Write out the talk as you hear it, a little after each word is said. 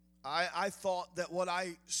I thought that what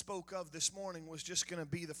I spoke of this morning was just going to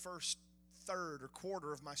be the first third or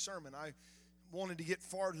quarter of my sermon. I wanted to get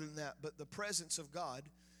farther than that, but the presence of God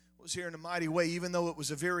was here in a mighty way, even though it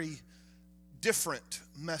was a very different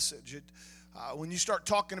message. When you start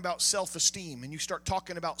talking about self-esteem and you start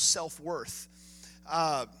talking about self-worth,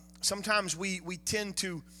 sometimes we tend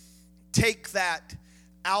to take that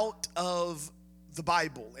out of the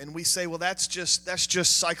Bible and we say, well, that's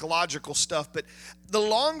just psychological stuff. But the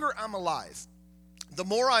longer I'm alive, the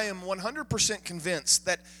more I am 100% convinced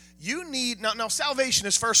that you need, now salvation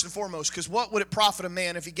is first and foremost, because what would it profit a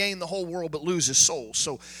man if he gained the whole world but lose his soul?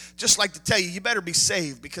 So just like to tell you, you better be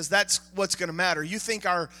saved, because that's what's going to matter. You think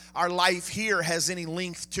our life here has any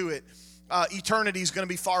length to it. Eternity is going to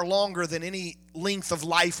be far longer than any length of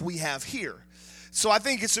life we have here. So I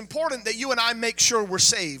think it's important that you and I make sure we're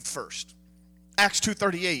saved first. Acts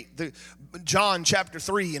 2:38, John chapter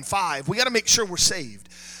 3 and 5. We got to make sure we're saved.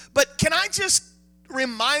 But can I just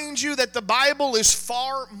remind you that the Bible is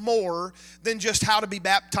far more than just how to be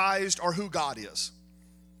baptized or who God is.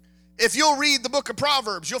 If you'll read the book of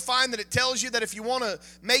Proverbs, you'll find that it tells you that if you want to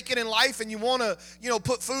make it in life and you want to,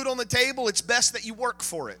 put food on the table, it's best that you work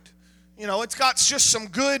for it. It's got just some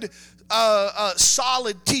good,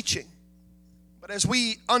 solid teaching. But as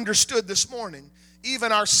we understood this morning,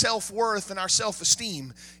 even our self-worth and our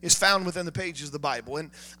self-esteem is found within the pages of the Bible.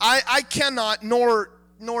 And I cannot, nor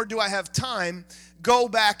do I have time, go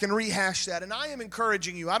back and rehash that. And I am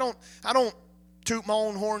encouraging you. I don't toot my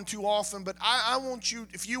own horn too often, but I want you,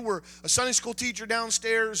 if you were a Sunday school teacher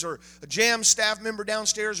downstairs or a JAM staff member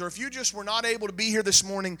downstairs, or if you just were not able to be here this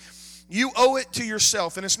morning, you owe it to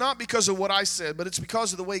yourself. And it's not because of what I said, but it's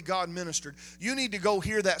because of the way God ministered. You need to go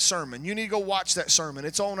hear that sermon. You need to go watch that sermon.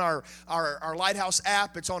 It's on our Lighthouse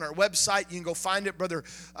app. It's on our website. You can go find it. Brother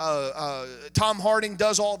Tom Harding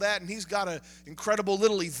does all that, and he's got an incredible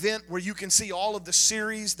little event where you can see all of the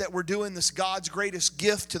series that we're doing, this God's Greatest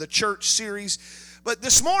Gift to the Church series. But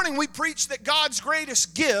this morning we preached that God's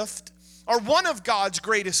greatest gift, or one of God's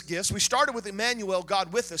greatest gifts. We started with Emmanuel,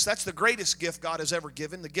 God with us. That's the greatest gift God has ever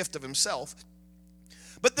given, the gift of himself.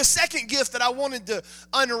 But the second gift that I wanted to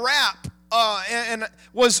unwrap and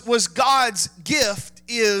was God's gift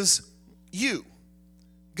is you.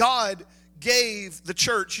 God gave the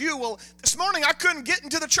church you. Well, this morning I couldn't get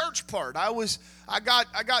into the church part. I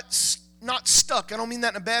got not stuck. I don't mean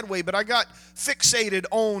that in a bad way, but I got fixated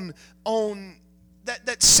on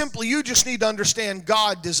that simply you just need to understand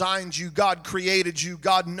God designed you, God created you,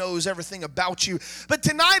 God knows everything about you. But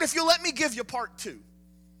tonight, if you'll let me give you part 2.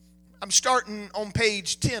 I'm starting on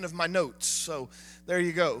page 10 of my notes, so there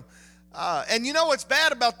you go. And you know what's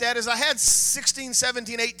bad about that is I had 16,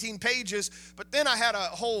 17, 18 pages, but then I had a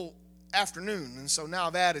whole afternoon, and so now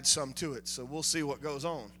I've added some to it, so we'll see what goes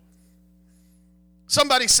on.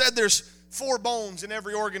 Somebody said there's 4 bones in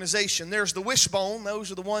every organization. There's the wishbone.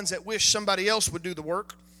 Those are the ones that wish somebody else would do the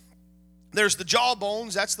work. There's the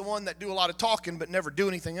jawbones. That's the one that do a lot of talking but never do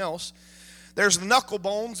anything else. There's the knuckle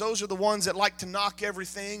bones. Those are the ones that like to knock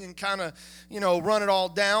everything and kind of, run it all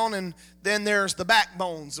down. And then there's the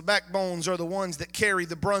backbones. The backbones are the ones that carry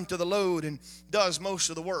the brunt of the load and does most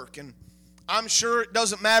of the work. And I'm sure it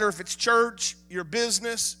doesn't matter if it's church, your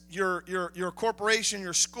business, your corporation,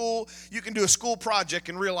 your school. You can do a school project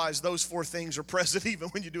and realize those 4 things are present even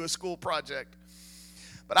when you do a school project.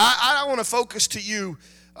 But I want to focus to you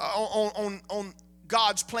on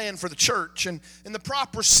God's plan for the church. And in the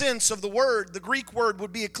proper sense of the word, the Greek word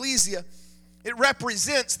would be ecclesia. It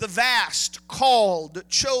represents the vast, called,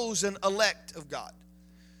 chosen elect of God.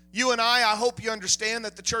 You and I hope you understand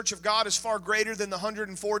that the Church of God is far greater than the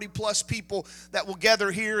 140 plus people that will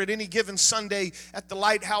gather here at any given Sunday at the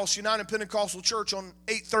Lighthouse United Pentecostal Church on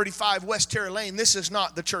 835 West Terry Lane. This is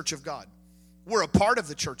not the Church of God. We're a part of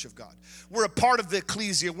the Church of God. We're a part of the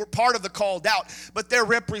ecclesia. We're part of the called out. But they're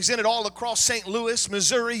represented all across St. Louis,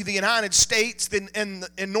 Missouri, the United States, in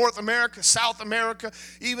North America, South America,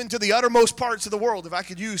 even to the uttermost parts of the world. If I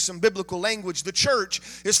could use some biblical language, the church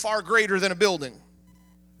is far greater than a building.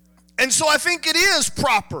 And so I think it is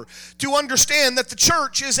proper to understand that the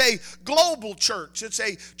church is a global church. It's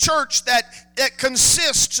a church that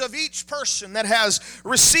consists of each person that has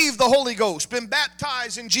received the Holy Ghost, been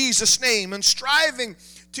baptized in Jesus' name, and striving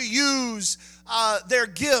to use their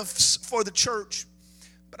gifts for the church.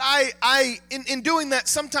 But in doing that,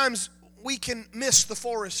 sometimes we can miss the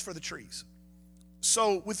forest for the trees.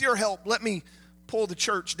 So with your help, let me pull the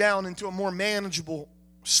church down into a more manageable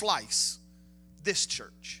slice. This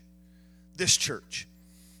church.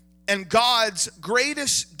 And God's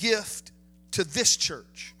greatest gift to this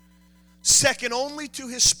church, second only to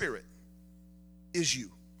his Spirit, is you.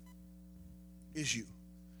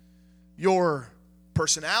 your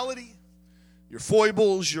personality, your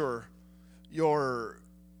foibles, your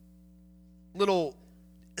little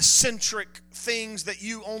eccentric things that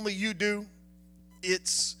only you do.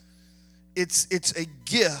 It's a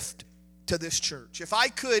gift to this church. If I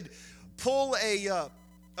could pull a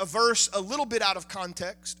verse a little bit out of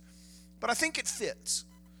context, but I think it fits.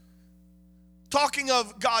 Talking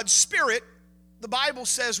of God's Spirit, the Bible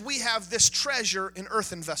says we have this treasure in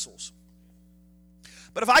earthen vessels.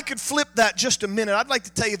 But if I could flip that just a minute, I'd like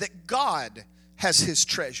to tell you that God has His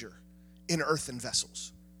treasure in earthen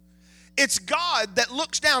vessels. It's God that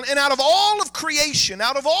looks down, and out of all of creation,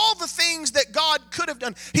 out of all the things that God could have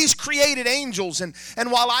done, He's created angels. And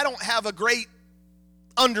while I don't have a great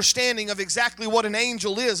understanding of exactly what an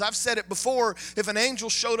angel is, I've said it before, if an angel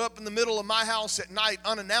showed up in the middle of my house at night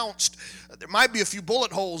unannounced, there might be a few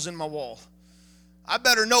bullet holes in my wall. I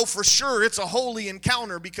better know for sure it's a holy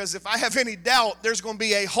encounter, because if I have any doubt, there's going to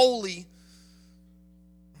be a holy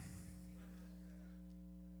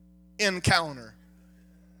encounter.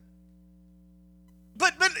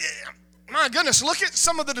 But my goodness, look at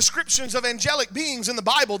some of the descriptions of angelic beings in the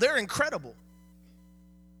Bible. They're incredible.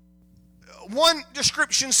 One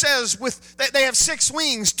description says they have 6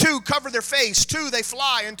 wings, 2 cover their face, 2 they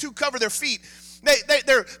fly, and 2 cover their feet.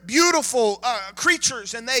 They're beautiful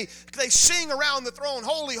creatures, and they sing around the throne,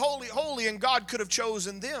 holy, holy, holy, and God could have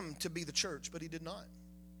chosen them to be the church, but He did not.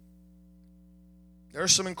 There are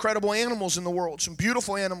some incredible animals in the world, some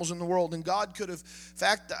beautiful animals in the world, and God could have, in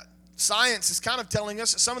fact, science is kind of telling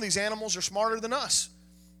us that some of these animals are smarter than us,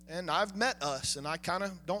 and I've met us, and I kind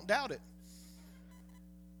of don't doubt it.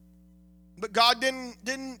 But God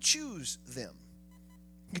didn't choose them.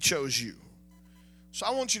 He chose you. So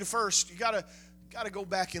I want you to first, you got to go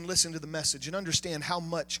back and listen to the message and understand how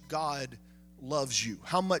much God loves you,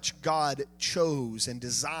 how much God chose and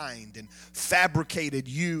designed and fabricated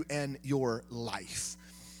you and your life.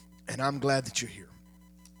 And I'm glad that you're here.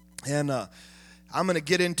 And I'm going to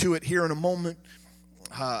get into it here in a moment.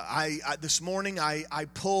 This morning I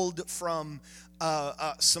pulled from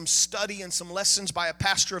some study and some lessons by a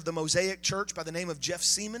pastor of the Mosaic Church by the name of Jeff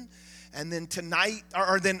Seaman. And then tonight,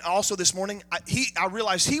 or then also this morning, I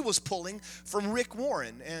realized he was pulling from Rick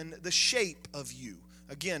Warren and The Shape of You.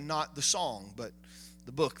 Again, not the song, but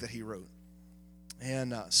the book that he wrote.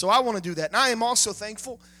 And so I want to do that. And I am also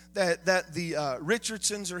thankful that the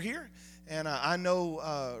Richardsons are here. And I know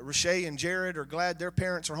Rashay and Jared are glad their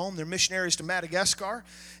parents are home. They're missionaries to Madagascar,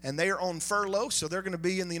 and they are on furlough, so they're going to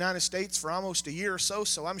be in the United States for almost a year or so.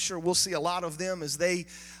 So I'm sure we'll see a lot of them as they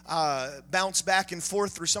bounce back and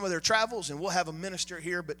forth through some of their travels, and we'll have a minister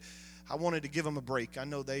here. But I wanted to give them a break. I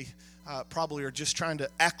know they probably are just trying to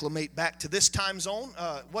acclimate back to this time zone.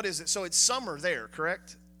 What is it? So it's summer there,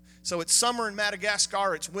 correct? So it's summer in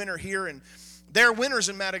Madagascar. It's winter here, and their winters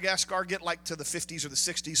in Madagascar get like to the 50s or the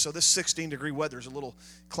 60s, so this 16-degree weather is a little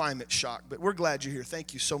climate shock. But we're glad you're here.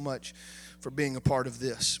 Thank you so much for being a part of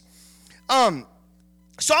this. So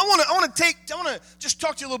I want to just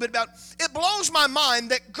talk to you a little bit about. It blows my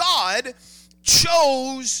mind that God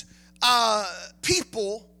chose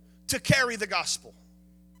people to carry the gospel.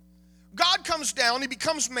 God comes down. He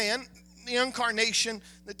becomes man. The incarnation,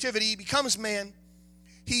 nativity. He becomes man.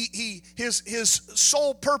 His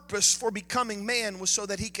sole purpose for becoming man was so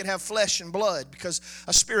that he could have flesh and blood, because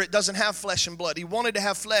a spirit doesn't have flesh and blood. He wanted to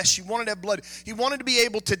have flesh. He wanted to have blood. He wanted to be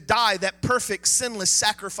able to die that perfect, sinless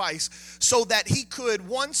sacrifice so that he could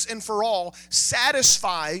once and for all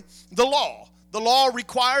satisfy the law. The law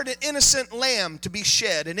required an innocent lamb to be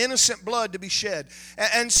shed, an innocent blood to be shed.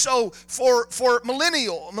 And so for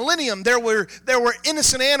millennium, there were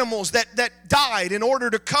innocent animals that died in order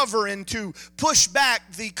to cover and to push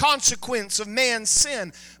back the consequence of man's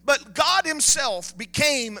sin. But God Himself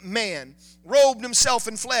became man, robed Himself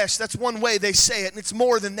in flesh. That's one way they say it, and it's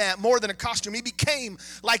more than that, more than a costume. He became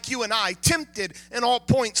like you and I, tempted in all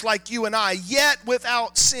points like you and I, yet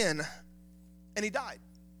without sin. And He died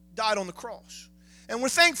on the cross. And we're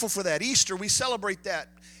thankful for that. Easter, we celebrate that.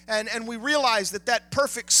 And we realize that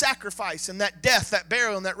perfect sacrifice and that death, that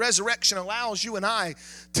burial, and that resurrection allows you and I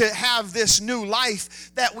to have this new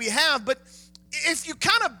life that we have. But if you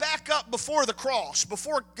kind of back up before the cross,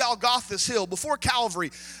 before Golgotha's hill, before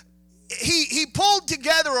Calvary, he pulled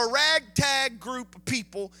together a ragtag group of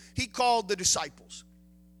people he called the disciples.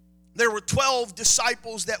 There were 12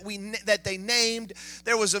 disciples that they named.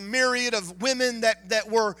 There was a myriad of women that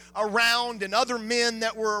were around, and other men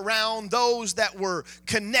that were around, those that were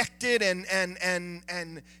connected and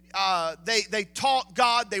they taught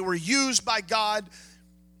God. They were used by God.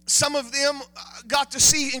 Some of them got to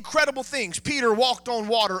see incredible things. Peter walked on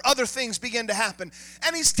water. Other things began to happen.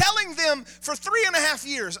 And he's telling them, for 3.5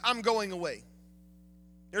 years, I'm going away.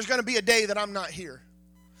 There's going to be a day that I'm not here.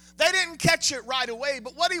 They didn't catch it right away,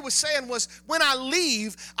 but what he was saying was, when I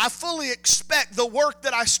leave, I fully expect the work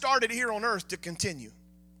that I started here on earth to continue.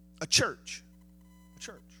 A church.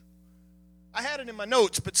 I had it in my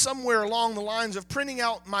notes, but somewhere along the lines of printing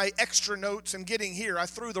out my extra notes and getting here, I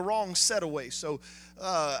threw the wrong set away. So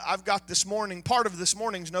I've got part of this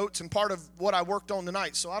morning's notes and part of what I worked on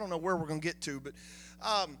tonight. So I don't know where we're going to get to. But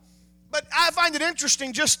I find it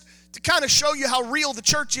interesting just to kind of show you how real the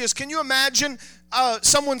church is. Can you imagine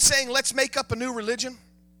someone saying, let's make up a new religion?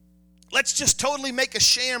 Let's just totally make a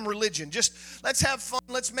sham religion. Just let's have fun.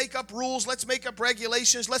 Let's make up rules. Let's make up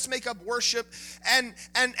regulations. Let's make up worship. And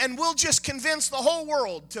we'll just convince the whole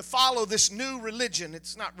world to follow this new religion.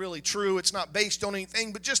 It's not really true. It's not based on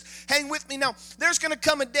anything. But just hang with me. Now, there's going to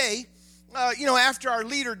come a day, after our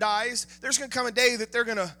leader dies, there's going to come a day that they're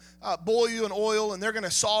going to boil you in oil, and they're going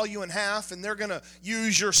to saw you in half, and they're going to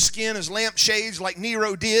use your skin as lampshades like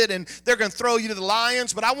Nero did, and they're going to throw you to the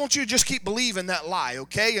lions. But I want you to just keep believing that lie,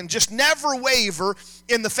 okay? And just never waver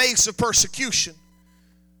in the face of persecution.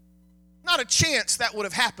 Not a chance that would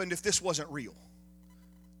have happened if this wasn't real.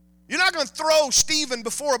 You're not going to throw Stephen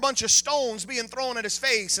before a bunch of stones being thrown at his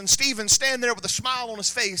face, and Stephen stand there with a smile on his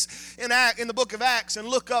face in the book of Acts and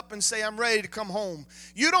look up and say, I'm ready to come home.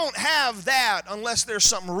 You don't have that unless there's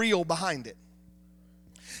something real behind it.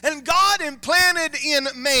 And God implanted in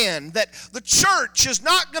man that the church is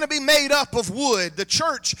not going to be made up of wood. The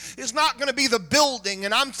church is not going to be the building,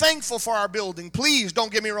 and I'm thankful for our building. Please don't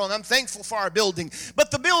get me wrong, I'm thankful for our building.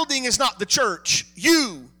 But the building is not the church.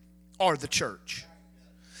 You are the church.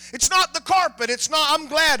 It's not the carpet. It's not. I'm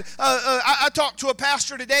glad. I talked to a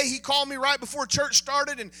pastor today. He called me right before church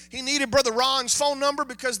started, and he needed Brother Ron's phone number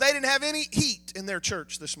because they didn't have any heat in their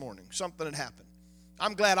church this morning. Something had happened.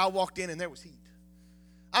 I'm glad I walked in and there was heat.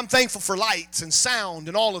 I'm thankful for lights and sound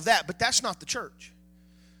and all of that, but that's not the church.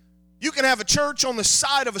 You can have a church on the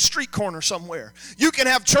side of a street corner somewhere. You can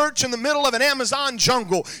have church in the middle of an Amazon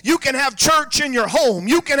jungle. You can have church in your home.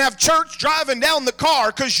 You can have church driving down the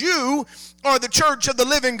car, because you are the church of the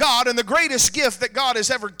living God, and the greatest gift that God has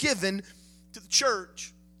ever given to the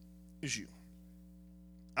church is you.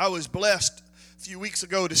 I was blessed a few weeks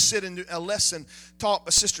ago to sit in a lesson taught by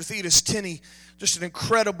Sister Thetis Tenney, just an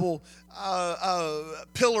incredible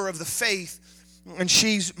pillar of the faith. And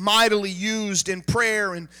she's mightily used in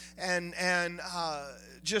prayer and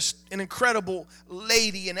just an incredible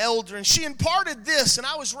lady and elder. And she imparted this, and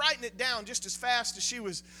I was writing it down just as fast as she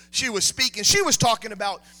was speaking. She was talking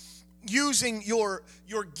about using your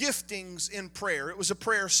giftings in prayer. It was a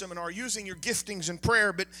prayer seminar, using your giftings in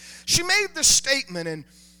prayer. But she made this statement and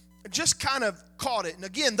just kind of caught it. And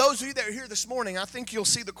again, those of you that are here this morning, I think you'll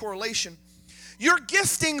see the correlation. Your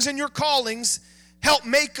giftings and your callings help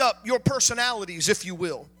make up your personalities, if you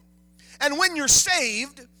will. And when you're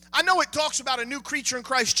saved, I know it talks about a new creature in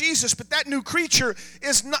Christ Jesus, but that new creature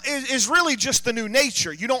is really just the new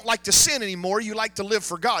nature. You don't like to sin anymore. You like to live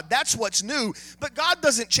for God. That's what's new. But God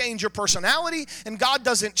doesn't change your personality, and God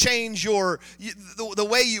doesn't change the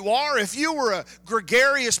way you are. If you were a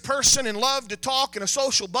gregarious person and loved to talk and a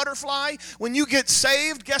social butterfly, when you get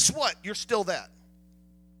saved, guess what? You're still that.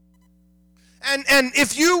 And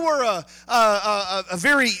if you were a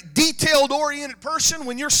very detailed-oriented person,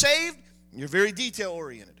 when you're saved, you're very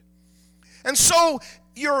detail-oriented. And so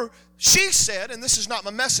she said, and this is not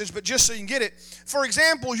my message, but just so you can get it, for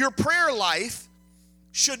example, your prayer life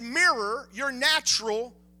should mirror your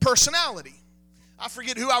natural personality. I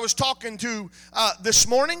forget who I was talking to this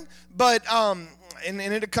morning, but and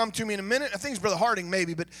it'll come to me in a minute. I think it's Brother Harding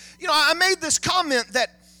maybe, but I made this comment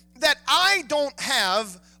that I don't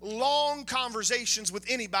have long conversations with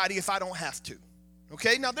anybody if I don't have to.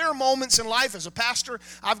 Okay, now there are moments in life as a pastor,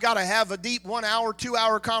 I've got to have a deep 1 hour, 2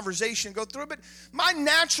 hour conversation, go through it, but my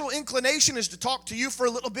natural inclination is to talk to you for a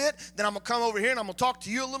little bit, then I'm going to come over here and I'm going to talk to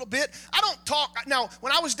you a little bit. I don't talk, now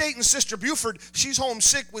when I was dating Sister Buford, she's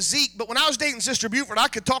homesick with Zeke, but when I was dating Sister Buford, I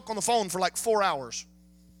could talk on the phone for like 4 hours.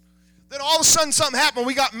 Then all of a sudden something happened,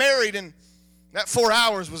 we got married, and that 4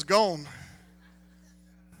 hours was gone.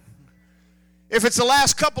 If it's the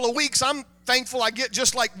last couple of weeks, I'm thankful I get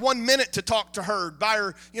just like 1 minute to talk to her, by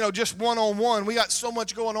her, just one-on-one. We got so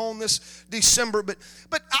much going on this December, but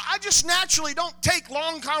I just naturally don't take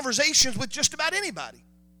long conversations with just about anybody.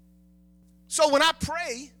 So when I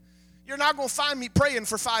pray, you're not going to find me praying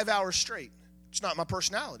for 5 hours straight. It's not my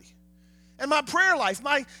personality. And my prayer life,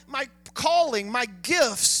 my calling, my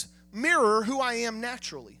gifts mirror who I am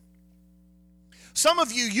naturally. Some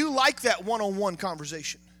of you like that one-on-one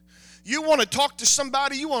conversation. You want to talk to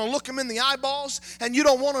somebody, you want to look them in the eyeballs, and you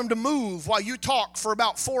don't want them to move while you talk for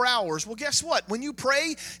about 4 hours. Well, guess what? When you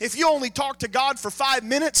pray, if you only talk to God for 5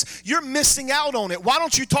 minutes, you're missing out on it. Why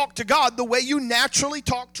don't you talk to God the way you naturally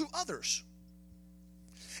talk to others?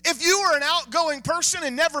 If you are an outgoing person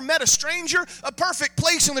and never met a stranger, a perfect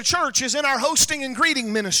place in the church is in our hosting and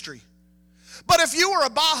greeting ministry. But if you were a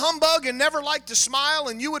bah humbug and never liked to smile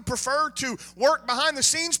and you would prefer to work behind the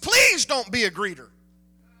scenes, please don't be a greeter.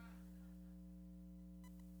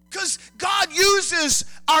 Because God uses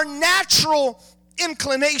our natural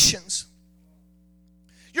inclinations.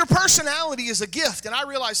 Your personality is a gift, and I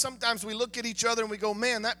realize sometimes we look at each other and we go,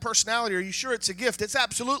 man, that personality, are you sure it's a gift? It's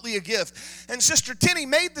absolutely a gift. And Sister Tinny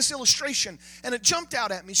made this illustration, and it jumped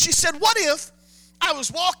out at me. She said, what if I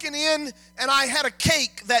was walking in and I had a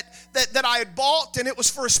cake that I had bought, and it was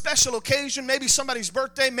for a special occasion, maybe somebody's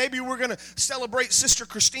birthday, maybe we're going to celebrate Sister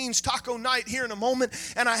Christine's taco night here in a moment,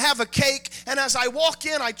 and I have a cake, and as I walk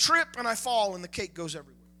in, I trip and I fall, and the cake goes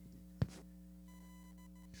everywhere.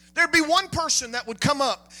 There'd be one person that would come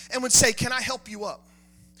up and would say, can I help you up?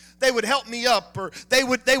 They would help me up, or they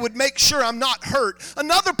would make sure I'm not hurt.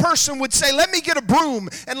 Another person would say, let me get a broom,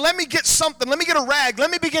 and let me get something, let me get a rag,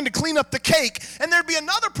 let me begin to clean up the cake. And there'd be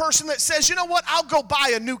another person that says, you know what, I'll go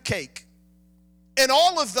buy a new cake. And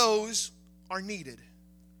all of those are needed.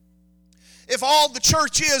 If all the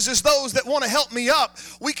church is those that want to help me up,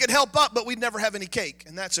 we could help up, but we'd never have any cake,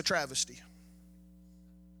 and that's a travesty.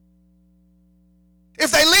 If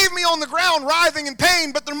they leave me on the ground writhing in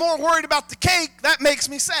pain, but they're more worried about the cake, that makes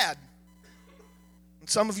me sad. And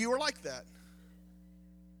some of you are like that.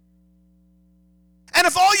 And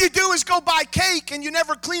if all you do is go buy cake and you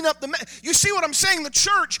never clean up you see what I'm saying? The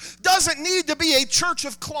church doesn't need to be a church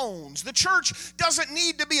of clones. The church doesn't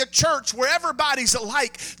need to be a church where everybody's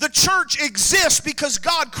alike. The church exists because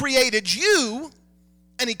God created you,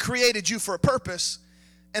 and He created you for a purpose,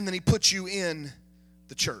 and then He put you in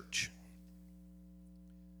the church.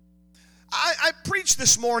 I preached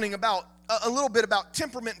this morning about a little bit about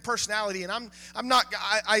temperament and personality, and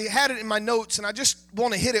I had it in my notes, and I just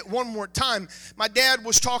want to hit it one more time. My dad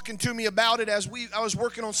was talking to me about it as I was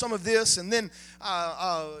working on some of this, and then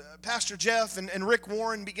Pastor Jeff and Rick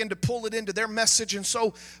Warren began to pull it into their message, and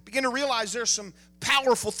so begin to realize there's some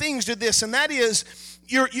powerful things to this, and that is,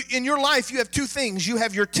 in your life you have two things. You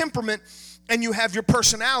have your temperament and you have your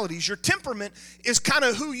personalities. Your temperament is kind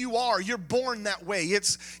of who you are. You're born that way.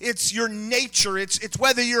 It's your nature. It's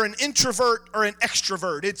whether you're an introvert or an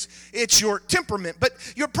extrovert. It's your temperament. But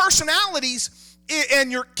your personalities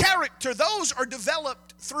and your character, those are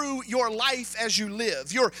developed through your life as you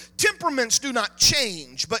live. Your temperaments do not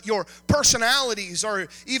change, but your personalities or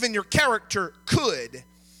even your character could.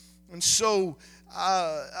 And so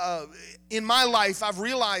in my life, I've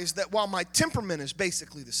realized that while my temperament is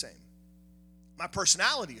basically the same, my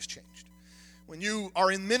personality has changed. When you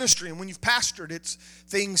are in ministry and when you've pastored,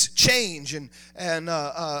 things change. And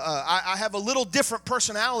I have a little different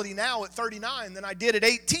personality now at 39 than I did at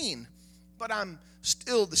 18. But I'm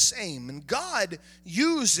still the same. And God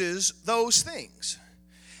uses those things.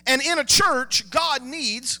 And in a church, God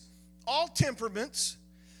needs all temperaments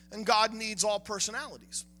and God needs all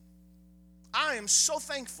personalities. I am so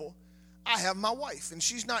thankful I have my wife, and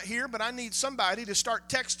she's not here, but I need somebody to start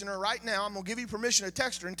texting her right now. I'm going to give you permission to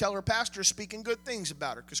text her and tell her pastor is speaking good things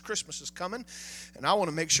about her because Christmas is coming, and I want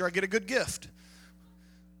to make sure I get a good gift.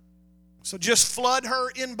 So just flood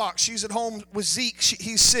her inbox. She's at home with Zeke.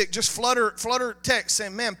 He's sick. Just flood her text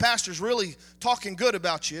saying, man, pastor's really talking good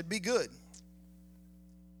about you. It'd be good.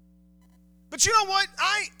 But you know what?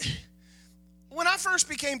 When I first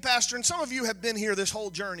became pastor, and some of you have been here this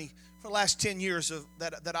whole journey, for the last 10 years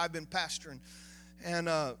that I've been pastoring, and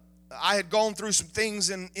I had gone through some things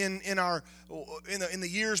in the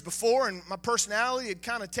years before, and my personality had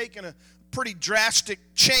kind of taken a pretty drastic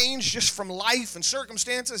change just from life and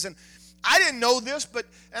circumstances. And I didn't know this,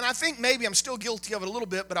 and I think maybe I'm still guilty of it a little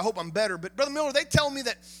bit, but I hope I'm better. But Brother Miller, they tell me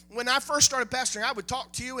that when I first started pastoring, I would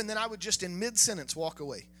talk to you, and then I would just in mid-sentence walk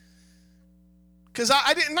away. Because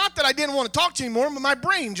not that I didn't want to talk to you anymore, but my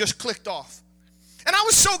brain just clicked off. And I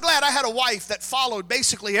was so glad I had a wife that followed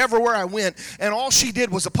basically everywhere I went, and all she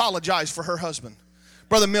did was apologize for her husband.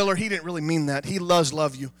 Brother Miller, he didn't really mean that. He does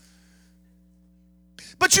love you.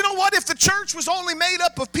 But you know what? If the church was only made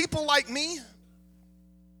up of people like me,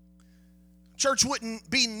 church wouldn't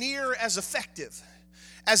be near as effective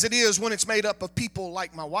as it is when it's made up of people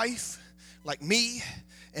like my wife, like me,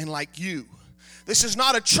 and like you. This is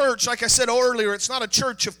not a church, like I said earlier, it's not a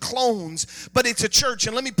church of clones, but it's a church.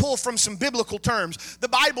 And let me pull from some biblical terms. The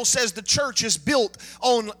Bible says the church is built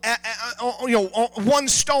on one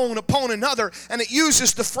stone upon another, and it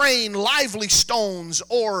uses the phrase lively stones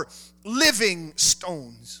or living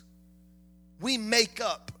stones. We make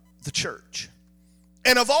up the church.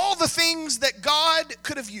 And of all the things that God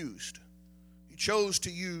could have used, He chose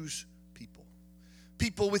to use people.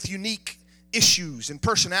 People with unique issues and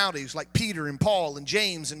personalities like Peter and Paul and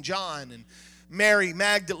James and John and Mary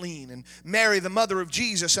Magdalene and Mary the mother of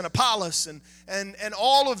Jesus and Apollos and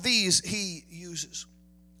all of these He uses.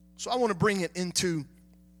 So I want to bring it into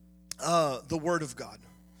the Word of God.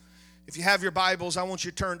 If you have your Bibles, I want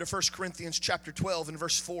you to turn to 1 Corinthians chapter 12 and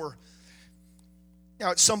verse 4. Now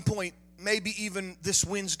at some point, maybe even this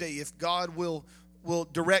Wednesday, if God will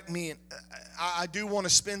direct me, I do want to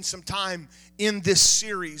spend some time in this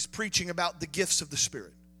series preaching about the gifts of the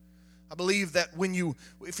Spirit. I believe that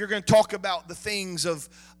if you're going to talk about the things of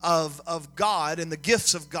God and the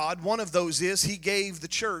gifts of God, one of those is He gave the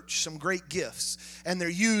church some great gifts, and they're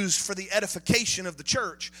used for the edification of the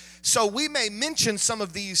church. So we may mention some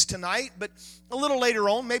of these tonight, but a little later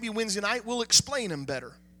on, maybe Wednesday night, we'll explain them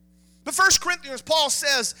better. But 1 Corinthians, Paul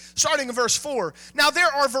says, starting in verse 4, now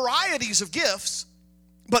there are varieties of gifts,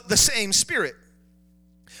 but the same Spirit.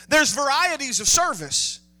 There's varieties of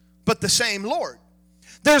service, but the same Lord.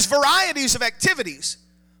 There's varieties of activities,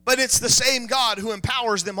 but it's the same God who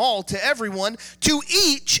empowers them all to everyone. To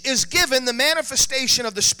each is given the manifestation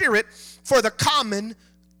of the Spirit for the common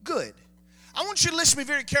good. I want you to listen to me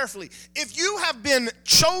very carefully. If you have been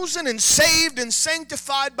chosen and saved and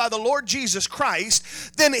sanctified by the Lord Jesus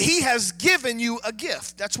Christ, then He has given you a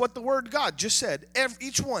gift. That's what the Word of God just said.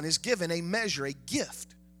 Each one is given a measure, a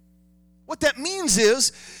gift. What that means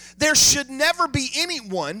is there should never be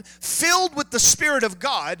anyone filled with the Spirit of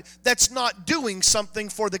God that's not doing something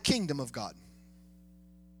for the kingdom of God.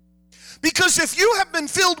 Because if you have been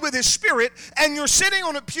filled with His Spirit and you're sitting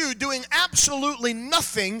on a pew doing absolutely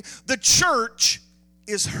nothing, the church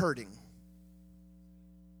is hurting.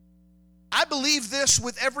 I believe this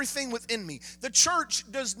with everything within me. The church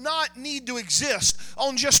does not need to exist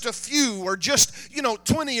on just a few or just,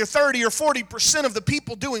 20 or 30 or 40% of the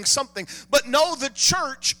people doing something. But no, the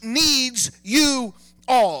church needs you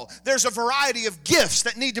all. There's a variety of gifts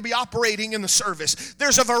that need to be operating in the service.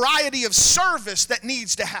 There's a variety of service that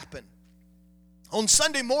needs to happen. On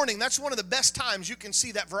Sunday morning, that's one of the best times you can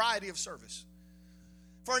see that variety of service.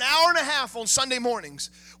 For an hour and a half on Sunday mornings,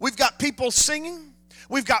 we've got people singing,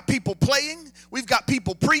 we've got people playing, we've got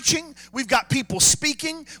people preaching, we've got people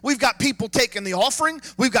speaking, we've got people taking the offering,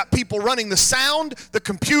 we've got people running the sound, the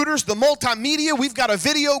computers, the multimedia, we've got a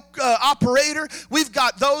video operator, we've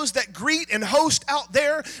got those that greet and host out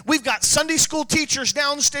there, we've got Sunday school teachers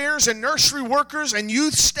downstairs and nursery workers and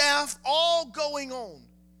youth staff, all going on.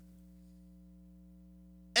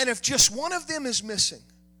 And if just one of them is missing,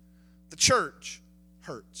 the church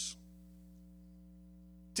hurts.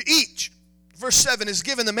 To each, verse 7, is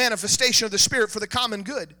given the manifestation of the Spirit for the common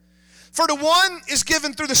good. For to one is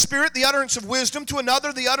given through the Spirit the utterance of wisdom, to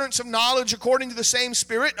another the utterance of knowledge according to the same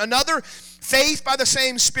Spirit, another faith by the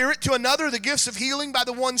same Spirit, to another the gifts of healing by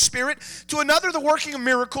the one Spirit, to another the working of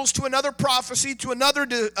miracles, to another prophecy, to another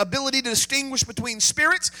the ability to distinguish between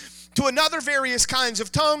spirits, to another various kinds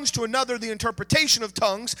of tongues, to another the interpretation of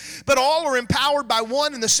tongues. But all are empowered by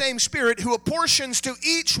one and the same Spirit, who apportions to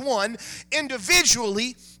each one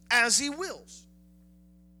individually as He wills.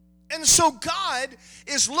 And so God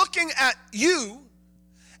is looking at you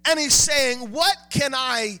and He's saying, what can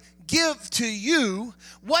I give to you?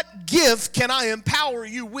 What gift can I empower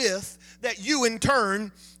you with that you in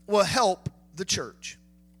turn will help the church?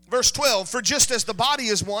 Verse 12, for just as the body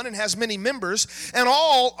is one and has many members, and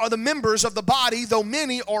all are the members of the body, though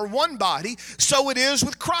many are one body, so it is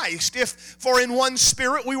with Christ. For in one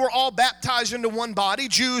Spirit we were all baptized into one body,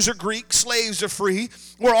 Jews or Greeks, slaves or free,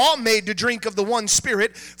 we're all made to drink of the one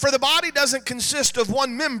Spirit, for the body doesn't consist of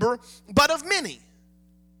one member, but of many.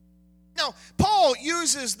 Now, Paul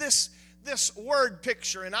uses this word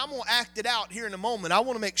picture, and I'm going to act it out here in a moment. I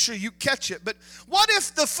want to make sure you catch it. But what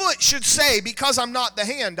if the foot should say, because I'm not the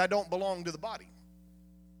hand, I don't belong to the body?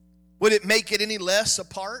 Would it make it any less a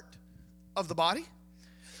part of the body?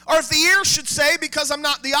 Or if the ear should say, because I'm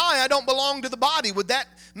not the eye, I don't belong to the body, would that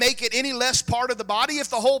make it any less part of the body? If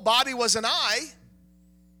the whole body was an eye,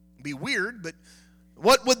 it'd be weird, but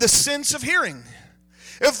what would the sense of hearing?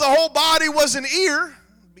 If the whole body was an ear,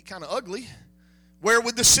 it'd be kind of ugly. Where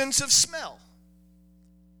would the sense of smell?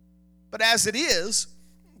 But as it is,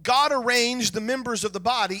 God arranged the members of the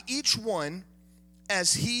body, each one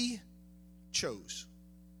as He chose.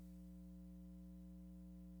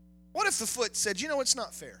 What if the foot said, you know, it's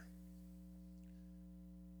not fair?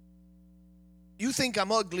 You think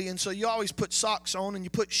I'm ugly, and so you always put socks on and you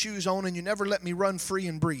put shoes on and you never let me run free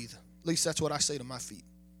and breathe. At least that's what I say to my feet.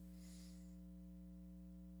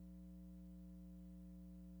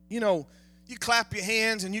 You know, you clap your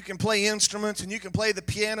hands and you can play instruments and you can play the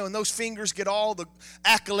piano and those fingers get all the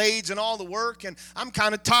accolades and all the work, and I'm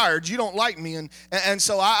kind of tired. You don't like me, and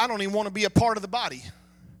so I don't even want to be a part of the body.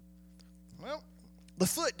 Well, the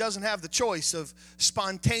foot doesn't have the choice of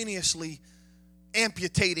spontaneously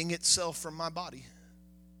amputating itself from my body.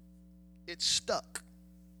 It's stuck.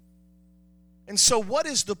 And so what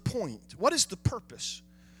is the point? What is the purpose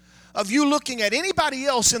of you looking at anybody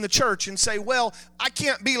else in the church and say, well, I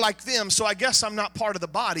can't be like them, so I guess I'm not part of the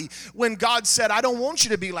body, when God said, I don't want you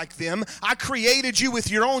to be like them. I created you with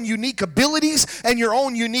your own unique abilities and your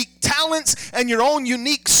own unique talents and your own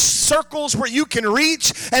unique circles where you can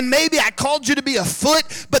reach, and maybe I called you to be a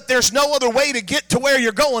foot, but there's no other way to get to where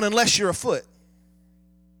you're going unless you're a foot.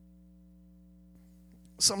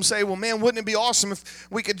 Some say, well, man, wouldn't it be awesome if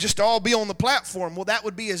we could just all be on the platform? Well, that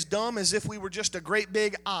would be as dumb as if we were just a great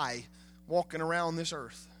big eye walking around this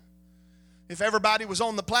earth. If everybody was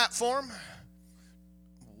on the platform,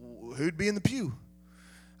 who'd be in the pew?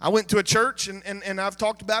 I went to a church, and I've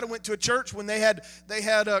talked about it, went to a church when they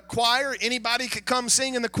had a choir. Anybody could come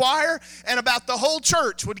sing in the choir, and about the whole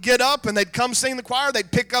church would get up, and they'd come sing the choir.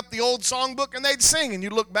 They'd pick up the old songbook, and they'd sing, and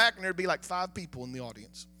you'd look back, and there'd be like 5 people in the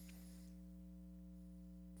audience.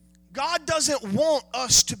 God doesn't want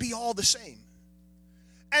us to be all the same.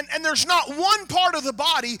 And there's not one part of the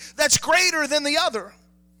body that's greater than the other.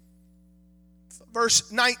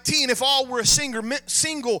 Verse 19, if all were a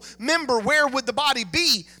single member, where would the body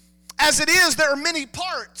be? As it is, there are many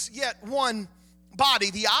parts, yet one body.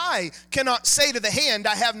 The eye cannot say to the hand,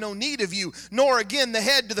 I have no need of you, nor again the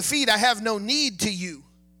head to the feet, I have no need to you.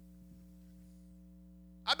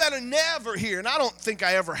 I better never hear, and I don't think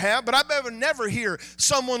I ever have, but I better never hear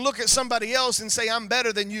someone look at somebody else and say, I'm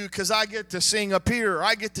better than you because I get to sing up here, or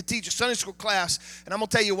I get to teach a Sunday school class. And I'm going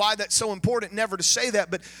to tell you why that's so important never to say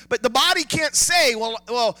that. But the body can't say,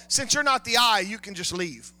 well, since you're not the eye, you can just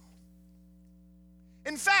leave.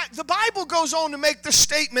 In fact, the Bible goes on to make this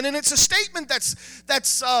statement, and it's a statement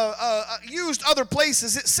that's used other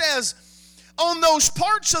places. It says, on those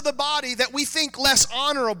parts of the body that we think less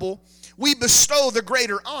honorable, we bestow the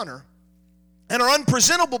greater honor. And our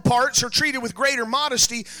unpresentable parts are treated with greater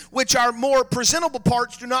modesty, which our more presentable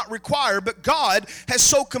parts do not require. But God has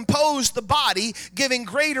so composed the body, giving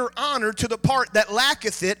greater honor to the part that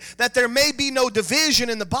lacketh it, that there may be no division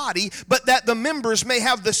in the body, but that the members may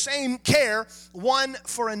have the same care one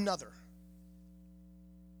for another.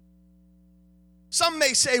 Some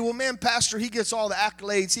may say, well, man, pastor, he gets all the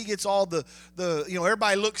accolades. He gets all the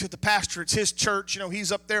everybody looks at the pastor. It's his church.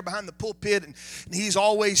 He's up there behind the pulpit, and he's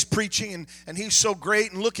always preaching, and he's so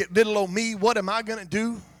great. And look at little old me. What am I going to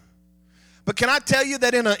do? But can I tell you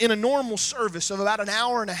that in a normal service of about an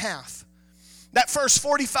hour and a half, that first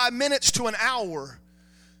 45 minutes to an hour,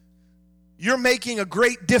 you're making a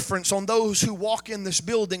great difference on those who walk in this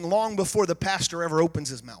building long before the pastor ever opens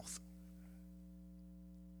his mouth.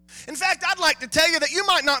 In fact, I'd like to tell you that you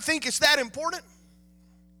might not think it's that important.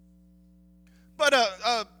 But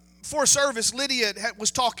before service, Lydia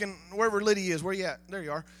was talking, wherever Lydia is. Where you at? There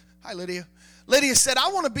you are. Hi, Lydia. Lydia said,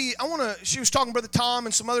 she was talking to Brother Tom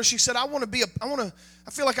and some others. She said, I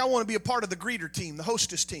feel like I want to be a part of the greeter team, the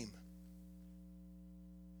hostess team.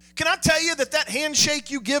 Can I tell you that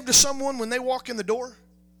handshake you give to someone when they walk in the door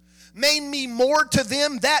may mean more to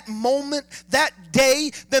them that moment, that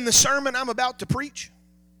day, than the sermon I'm about to preach?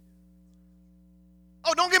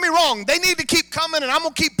 Oh, don't get me wrong. They need to keep coming, and I'm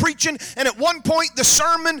going to keep preaching. And at one point, the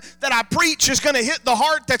sermon that I preach is going to hit the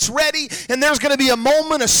heart that's ready, and there's going to be a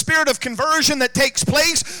moment, a spirit of conversion that takes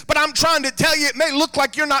place. But I'm trying to tell you, it may look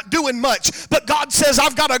like you're not doing much, but God says,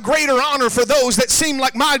 I've got a greater honor for those that seem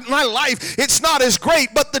like my life, it's not as great.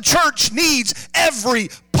 But the church needs every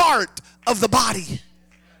part of the body,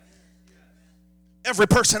 every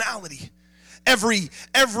personality, every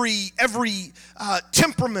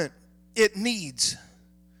temperament it needs.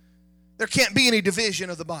 There can't be any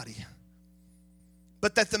division of the body,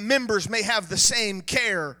 but that the members may have the same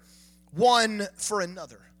care one for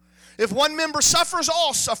another. If one member suffers,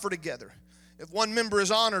 all suffer together. If one member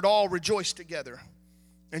is honored, all rejoice together.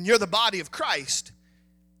 And you're the body of Christ.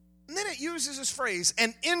 And then it uses this phrase,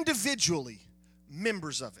 and individually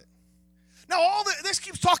members of it. Now, this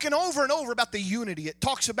keeps talking over and over about the unity. It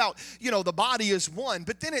talks about, the body is one,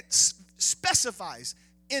 but then it specifies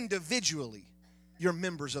individually you're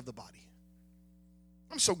members of the body.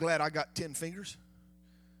 I'm so glad I got 10 fingers.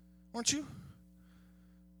 Aren't you?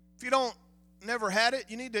 If you don't never had it,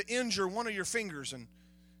 you need to injure one of your fingers and,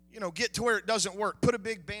 get to where it doesn't work. Put a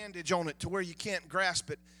big bandage on it to where you can't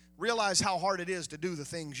grasp it. Realize how hard it is to do the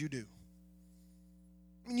things you do.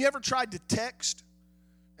 I mean, you ever tried to text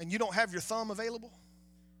and you don't have your thumb available?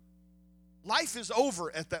 Life is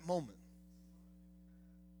over at that moment.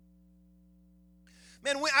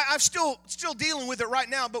 Man, I'm still dealing with it right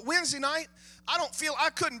now, but Wednesday night, I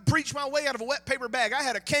couldn't preach my way out of a wet paper bag. I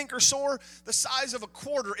had a canker sore the size of a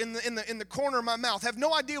quarter in the corner of my mouth. Have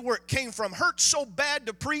no idea where it came from. Hurt so bad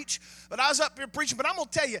to preach, but I was up here preaching. But I'm going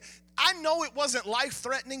to tell you, I know it wasn't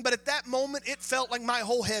life-threatening, but at that moment, it felt like my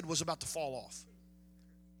whole head was about to fall off.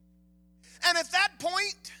 And at that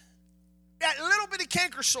point, that little bitty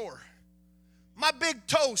canker sore, my big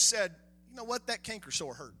toe said, you know what, that canker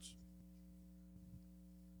sore hurts.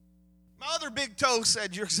 My other big toe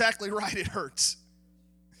said, you're exactly right, it hurts.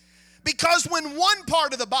 Because when one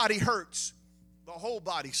part of the body hurts, the whole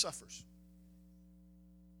body suffers.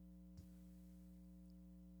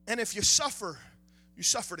 And if you suffer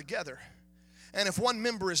together. And if one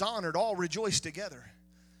member is honored, all rejoice together.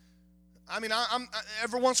 I mean,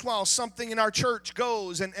 every once in a while, something in our church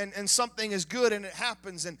goes and something is good and it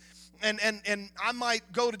happens and I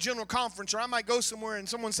might go to general conference or I might go somewhere and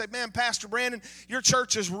someone say, man, Pastor Brandon, your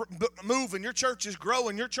church is moving, your church is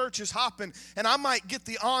growing, your church is hopping, and I might get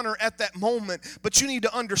the honor at that moment, but you need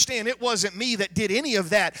to understand it wasn't me that did any of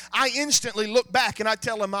that. I instantly look back and I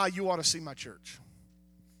tell them, you ought to see my church.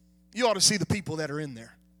 You ought to see the people that are in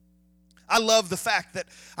there. I love the fact that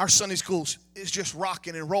our Sunday schools is just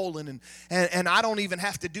rocking and rolling and I don't even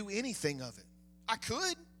have to do anything of it. I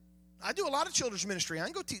could. I do a lot of children's ministry. I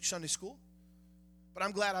can go teach Sunday school, but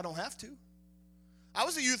I'm glad I don't have to. I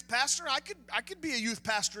was a youth pastor. I could be a youth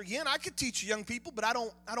pastor again. I could teach young people, but I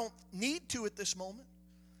don't need to at this moment.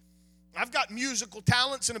 I've got musical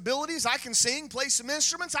talents and abilities. I can sing, play some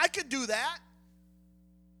instruments. I could do that.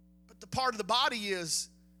 But the part of the body is,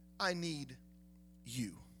 I need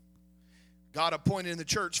you. God appointed in the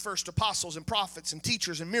church first apostles and prophets and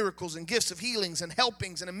teachers and miracles and gifts of healings and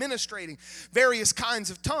helpings and administrating various kinds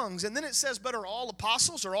of tongues. And then it says, but are all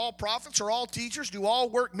apostles, are all prophets, are all teachers, do all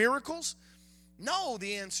work miracles? No,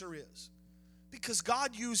 the answer is, because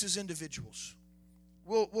God uses individuals.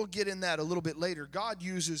 We'll get in that a little bit later. God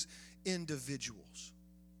uses individuals.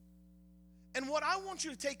 And what I want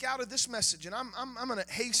you to take out of this message, and I'm going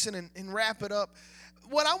to hasten and wrap it up.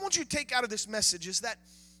 What I want you to take out of this message is that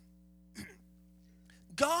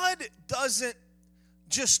God doesn't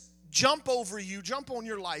just jump over you, jump on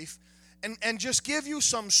your life, and just give you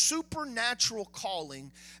some supernatural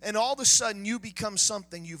calling, and all of a sudden you become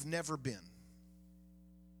something you've never been.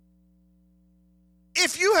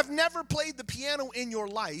 If you have never played the piano in your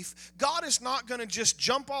life, God is not going to just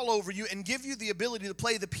jump all over you and give you the ability to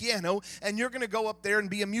play the piano and you're going to go up there and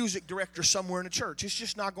be a music director somewhere in a church. It's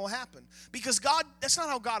just not going to happen. Because God, that's not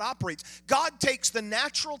how God operates. God takes the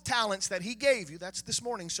natural talents that He gave you. That's this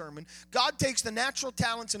morning's sermon. God takes the natural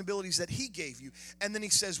talents and abilities that He gave you, and then He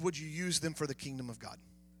says, would you use them for the kingdom of God?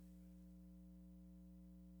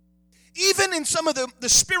 Even in some of the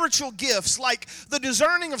spiritual gifts, like the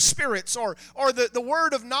discerning of spirits or the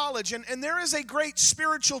word of knowledge, and there is a great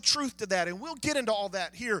spiritual truth to that, and we'll get into all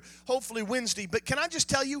that here, hopefully Wednesday. But can I just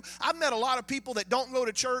tell you, I've met a lot of people that don't go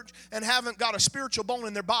to church and haven't got a spiritual bone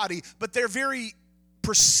in their body, but they're very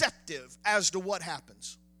perceptive as to what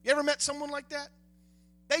happens. You ever met someone like that?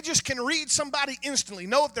 They just can read somebody instantly,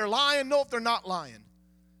 know if they're lying, know if they're not lying.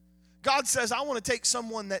 God says, I want to take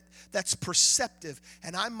someone that's perceptive,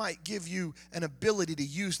 and I might give you an ability to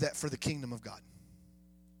use that for the kingdom of God.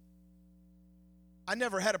 I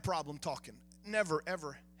never had a problem talking. Never,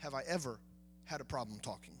 ever have I ever had a problem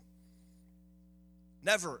talking.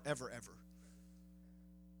 Never, ever, ever.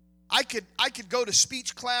 I could go to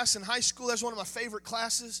speech class in high school. That's one of my favorite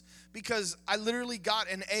classes because I literally got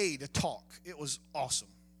an A to talk. It was awesome.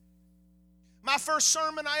 My first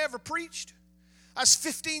sermon I ever preached, I was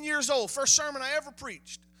 15 years old. First sermon I ever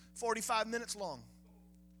preached, 45 minutes long.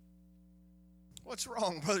 What's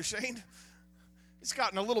wrong, Brother Shane? It's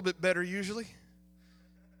gotten a little bit better usually.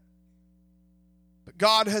 But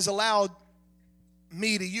God has allowed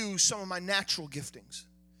me to use some of my natural giftings.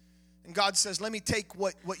 And God says, let me take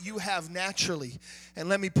what you have naturally and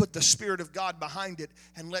let me put the Spirit of God behind it,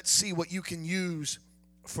 and let's see what you can use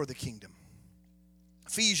for the kingdom.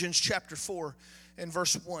 Ephesians chapter 4 and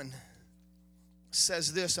verse 1.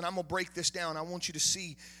 Says this, and I'm going to break this down. I want you to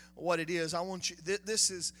see what it is. I want you.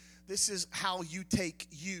 This is how you take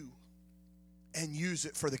you and use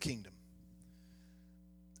it for the kingdom.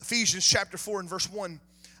 Ephesians chapter 4 and verse 1.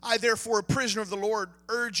 I therefore, a prisoner of the Lord,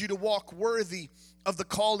 urge you to walk worthy of the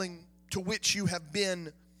calling to which you have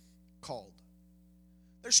been called.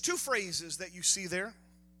 There's two phrases that you see there.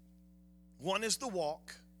 One is the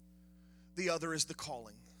walk, the other is the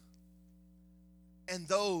calling. And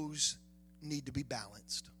those need to be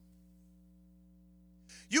balanced.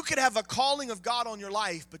 You could have a calling of God on your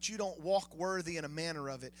life, but you don't walk worthy in a manner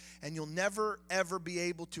of it, and you'll never, ever be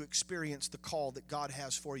able to experience the call that God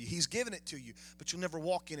has for you. He's given it to you, but you'll never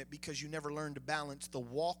walk in it because you never learn to balance the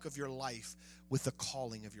walk of your life with the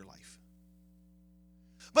calling of your life.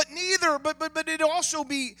 But it also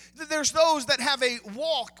be, there's those that have a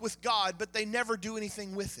walk with God, but they never do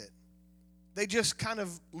anything with it. They just kind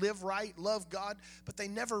of live right, love God, but they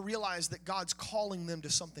never realize that God's calling them to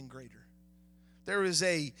something greater. There is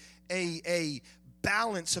a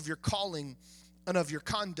balance of your calling and of your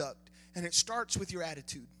conduct, and it starts with your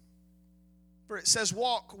attitude. For it says,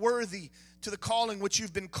 walk worthy to the calling which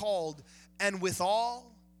you've been called, and with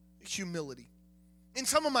all humility. In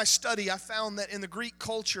some of my study, I found that in the Greek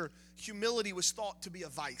culture, humility was thought to be a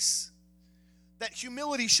vice. That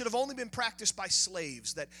humility should have only been practiced by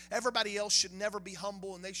slaves, that everybody else should never be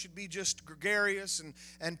humble, and they should be just gregarious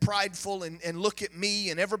and prideful and look at me,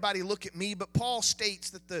 and everybody look at me. But Paul states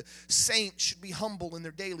that the saints should be humble in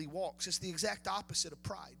their daily walks. It's the exact opposite of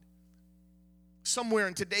pride. Somewhere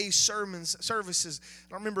in today's services, I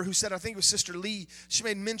don't remember who said, I think it was Sister Lee, she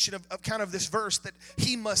made mention of kind of this verse that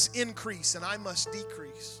he must increase and I must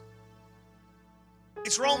decrease.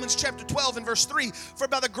 It's Romans chapter 12 and verse 3. For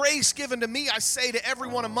by the grace given to me, I say to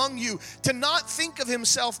everyone among you, to not think of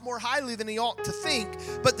himself more highly than he ought to think,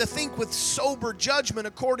 but to think with sober judgment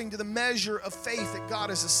according to the measure of faith that God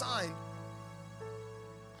has assigned.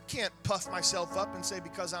 I can't puff myself up and say,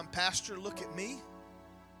 because I'm pastor, look at me.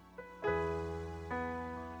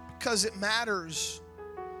 Because it matters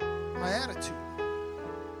my attitude.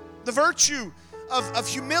 The virtue of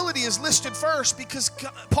humility is listed first because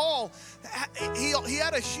Paul, he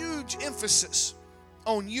had a huge emphasis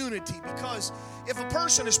on unity, because if a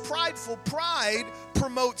person is prideful, pride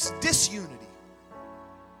promotes disunity.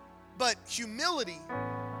 But humility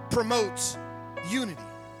promotes unity.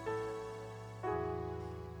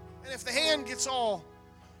 And if the hand gets all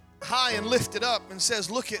high and lifted up and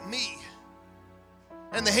says, look at me,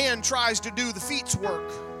 and the hand tries to do the feet's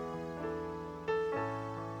work,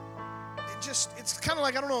 it's kind of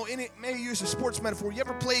like, I don't know, maybe use a sports metaphor. You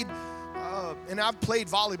ever played, and I've played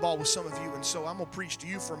volleyball with some of you, and so I'm going to preach to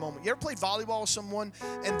you for a moment. You ever played volleyball with someone,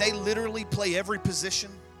 and they literally play every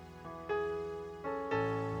position?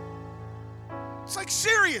 It's like,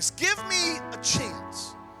 serious, give me a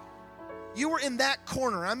chance. You were in that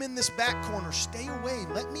corner, I'm in this back corner. Stay away,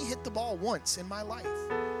 let me hit the ball once in my life.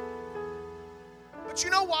 But you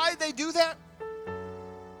know why they do that?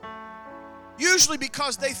 Usually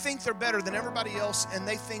because they think they're better than everybody else, and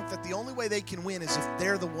they think that the only way they can win is if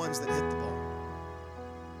they're the ones that hit the ball.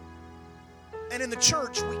 And in the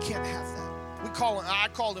church, we can't have that. I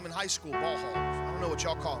called them in high school ball hogs. I don't know what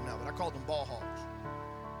y'all call them now, but I called them ball hogs.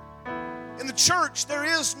 In the church, there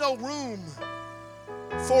is no room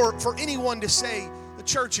for anyone to say the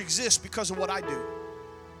church exists because of what I do.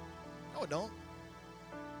 No, it don't.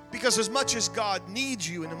 Because as much as God needs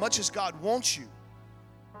you and as much as God wants you,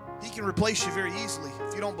 He can replace you very easily.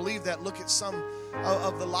 If you don't believe that, look at some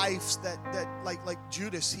of the lives that like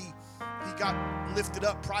Judas. He got lifted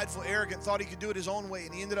up, prideful, arrogant, thought he could do it his own way,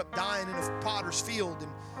 and he ended up dying in a potter's field.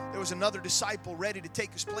 And there was another disciple ready to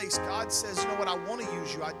take his place. God says, you know what, I want to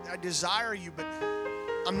use you. I desire you, but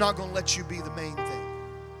I'm not going to let you be the main thing.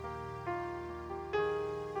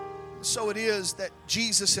 So it is that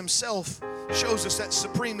Jesus himself shows us that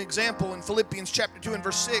supreme example in Philippians chapter 2 and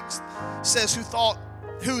verse 6. Says,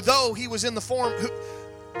 though he was in the form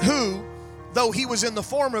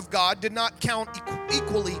of God, did not count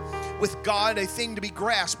equally with God a thing to be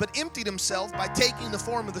grasped, but emptied himself by taking the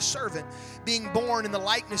form of the servant, being born in the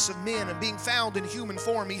likeness of men, and being found in human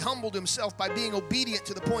form. He humbled himself by being obedient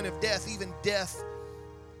to the point of death, even death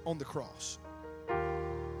on the cross.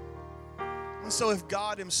 And so if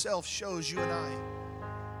God himself shows you and I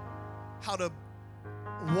how to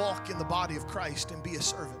walk in the body of Christ and be a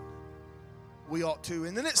servant, we ought to.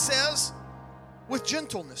 And then it says, with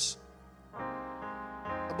gentleness.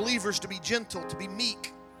 A believer is to be gentle, to be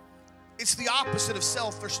meek. It's the opposite of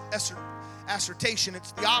self-assertion.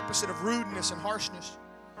 It's the opposite of rudeness and harshness.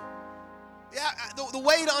 Yeah, the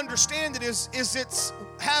way to understand it is it's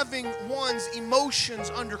having one's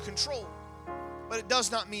emotions under control. But it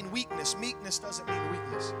does not mean weakness. Meekness doesn't mean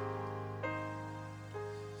weakness.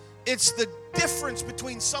 It's the difference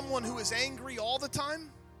between someone who is angry all the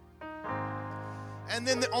time, and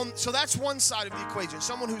then so that's one side of the equation,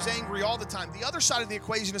 someone who's angry all the time. The other side of the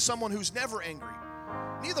equation is someone who's never angry.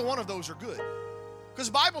 Neither one of those are good. Because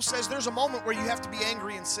the Bible says there's a moment where you have to be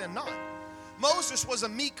angry and sin not. Moses was a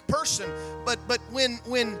meek person, but when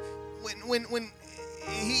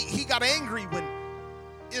he got angry when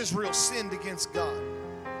Israel sinned against God.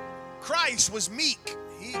 Christ was meek.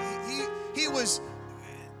 He was,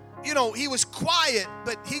 he was quiet,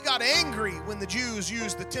 but he got angry when the Jews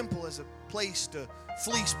used the temple as a place to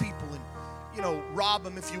fleece people and, rob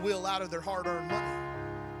them, if you will, out of their hard-earned money.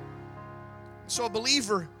 So a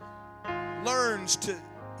believer learns to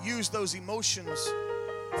use those emotions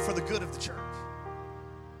for the good of the church.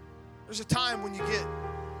 There's a time when you get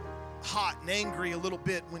hot and angry a little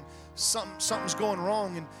bit when something's going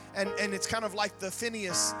wrong, and it's kind of like the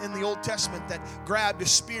Phineas in the Old Testament that grabbed a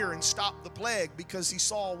spear and stopped the plague because he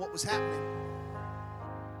saw what was happening.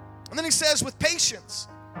 And then he says, with patience,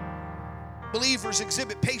 believers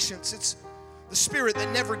exhibit patience. It's the spirit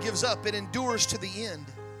that never gives up. It endures to the end.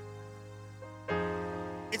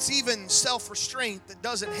 It's even self-restraint that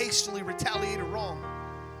doesn't hastily retaliate a wrong.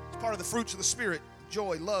 It's part of the fruits of the Spirit: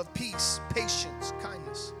 joy, love, peace, patience,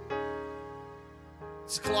 kindness.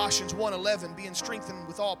 It's Colossians 1:11, being strengthened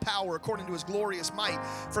with all power according to his glorious might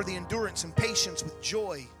for the endurance and patience with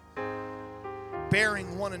joy,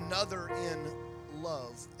 bearing one another in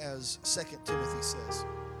love, as 2 Timothy says.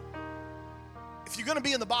 If you're going to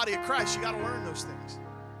be in the body of Christ, you got to learn those things.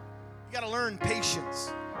 You got to learn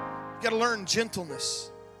patience. You got to learn gentleness.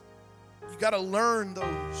 You got to learn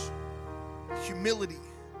those humility,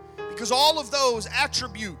 because all of those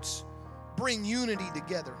attributes bring unity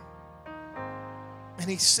together. And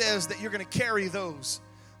he says that you're going to carry those,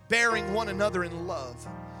 bearing one another in love,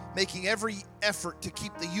 making every effort to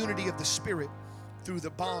keep the unity of the Spirit through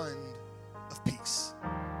the bond of peace.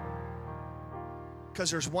 Because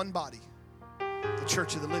there's one body, the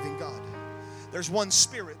church of the living God. There's one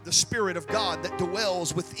Spirit, the Spirit of God that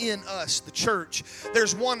dwells within us, the church.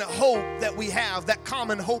 There's one hope that we have, that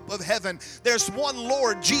common hope of heaven. There's one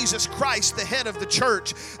Lord, Jesus Christ, the head of the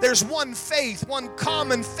church. There's one faith, one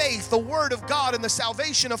common faith, the Word of God and the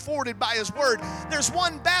salvation afforded by His Word. There's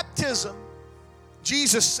one baptism.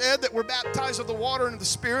 Jesus said that we're baptized of the water and of the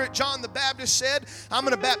Spirit. John the Baptist said, I'm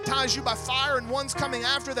going to baptize you by fire, and one's coming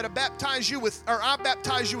after that I baptize you with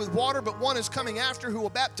water, but one is coming after who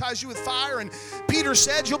will baptize you with fire. And Peter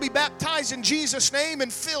said, you'll be baptized in Jesus' name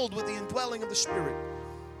and filled with the indwelling of the Spirit.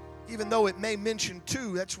 Even though it may mention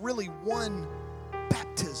two, that's really one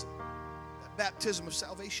baptism, that baptism of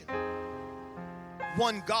salvation.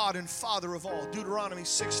 One God and Father of all. Deuteronomy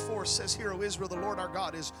 6:4 says, Hear, O Israel, the Lord our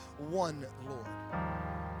God is one Lord,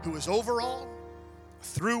 who is over all,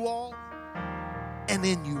 through all, and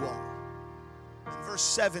in you all. And verse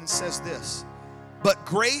 7 says this, But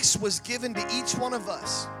grace was given to each one of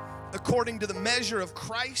us according to the measure of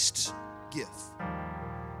Christ's gift.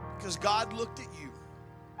 Because God looked at you,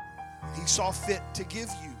 and He saw fit to give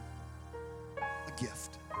you a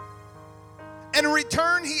gift. And in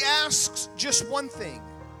return, He asks just one thing.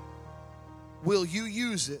 Will you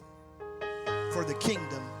use it for the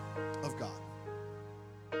kingdom of God?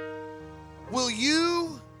 Will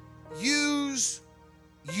you use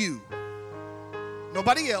you?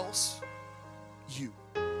 Nobody else, you.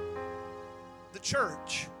 The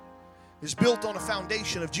church is built on a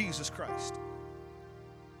foundation of Jesus Christ.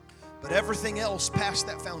 But everything else past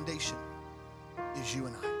that foundation is you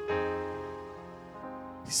and I.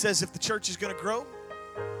 He says if the church is going to grow,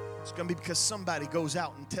 it's going to be because somebody goes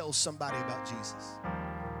out and tells somebody about Jesus.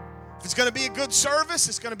 If it's going to be a good service,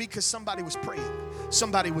 it's going to be because somebody was praying,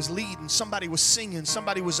 somebody was leading, somebody was singing,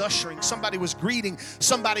 somebody was ushering, somebody was greeting,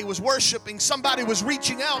 somebody was worshiping, somebody was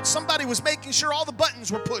reaching out, somebody was making sure all the buttons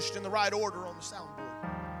were pushed in the right order on the soundboard.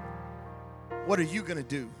 What are you going to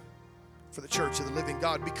do for the church of the living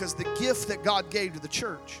God? Because the gift that God gave to the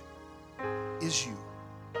church is you.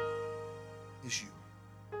 Is you.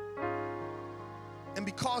 And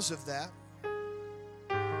because of that,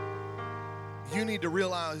 you need to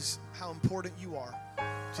realize how important you are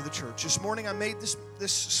to the church. This morning I made this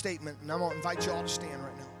statement, and I'm going to invite you all to stand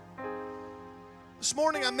right now. This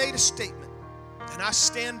morning I made a statement, and I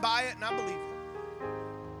stand by it, and I believe it.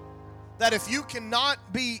 That if you cannot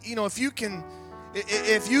be, if you can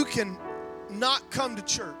not come to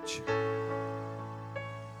church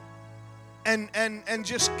and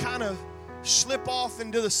just kind of slip off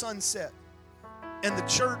into the sunset, and the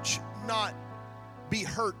church not be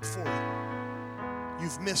hurt for it,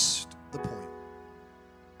 you've missed the point.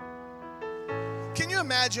 Can you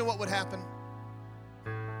imagine what would happen?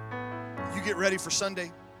 You get ready for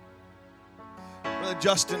Sunday. Brother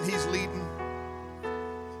Justin, he's leading.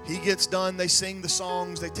 He gets done. They sing the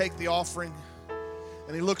songs. They take the offering.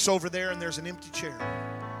 And he looks over there, and there's an empty chair.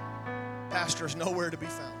 Pastor is nowhere to be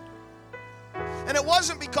found. And it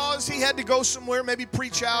wasn't because he had to go somewhere, maybe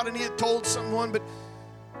preach out, and he had told someone, but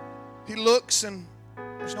he looks and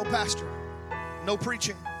there's no pastor, no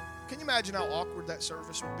preaching. Can you imagine how awkward that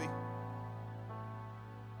service would be?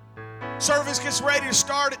 Service gets ready to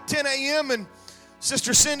start at 10 a.m. and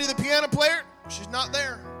Sister Cindy, the piano player, she's not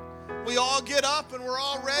there. We all get up and we're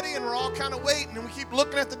all ready and we're all kind of waiting, and we keep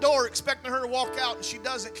looking at the door expecting her to walk out, and she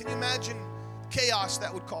doesn't. Can you imagine the chaos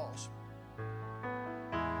that would cause?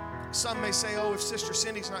 Some may say, oh, if Sister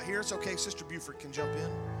Cindy's not here, it's okay. Sister Buford can jump in.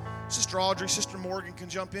 Sister Audrey, Sister Morgan can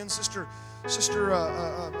jump in. Sister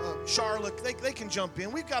Charlotte, they can jump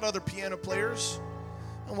in. We've got other piano players.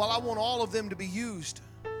 And while I want all of them to be used,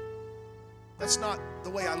 that's not the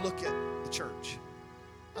way I look at the church.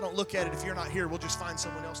 I don't look at it, if you're not here, we'll just find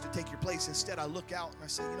someone else to take your place. Instead, I look out and I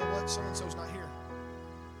say, you know what? So-and-so's not here.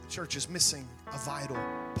 The church is missing a vital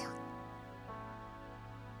part.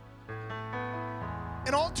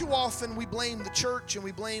 And all too often, we blame the church and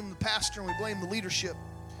we blame the pastor and we blame the leadership.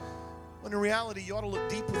 When in reality, you ought to look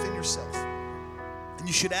deep within yourself. And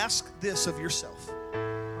you should ask this of yourself.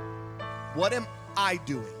 What am I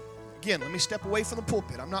doing? Again, let me step away from the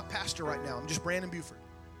pulpit. I'm not pastor right now. I'm just Brandon Buford.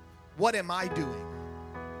 What am I doing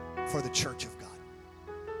for the church of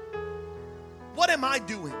God? What am I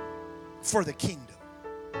doing for the kingdom?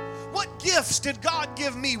 What gifts did God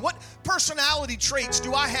give me? What personality traits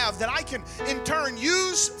do I have that I can in turn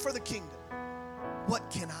use for the kingdom? What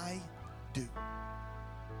can I do?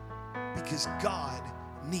 Because God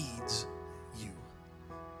needs you.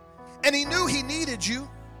 And He knew He needed you.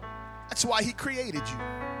 That's why He created you.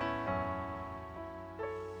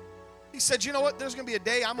 He said, you know what? There's going to be a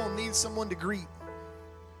day I'm going to need someone to greet.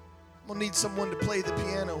 I'm going to need someone to play the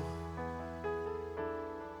piano.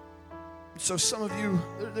 So some of you,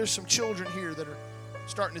 there's some children here that are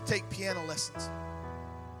starting to take piano lessons.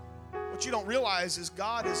 What you don't realize is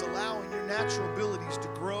God is allowing your natural abilities to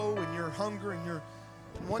grow and your hunger and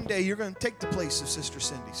one day you're going to take the place of Sister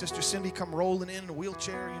Cindy. Sister Cindy come rolling in a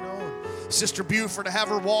wheelchair, you know, and Sister Buford to have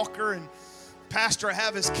her walker, and Pastor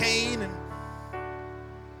have his cane.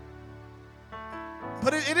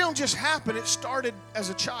 But it didn't just happen. It started as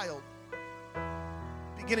a child,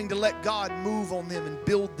 beginning to let God move on them and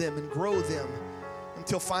build them and grow them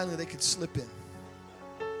until finally they could slip in.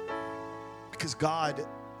 Because God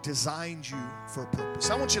designed you for a purpose.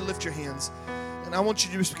 I want you to lift your hands, and I want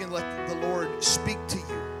you to just begin to let the Lord speak to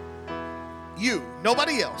you. You,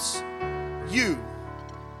 nobody else. You,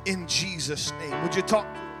 in Jesus' name. Would you talk?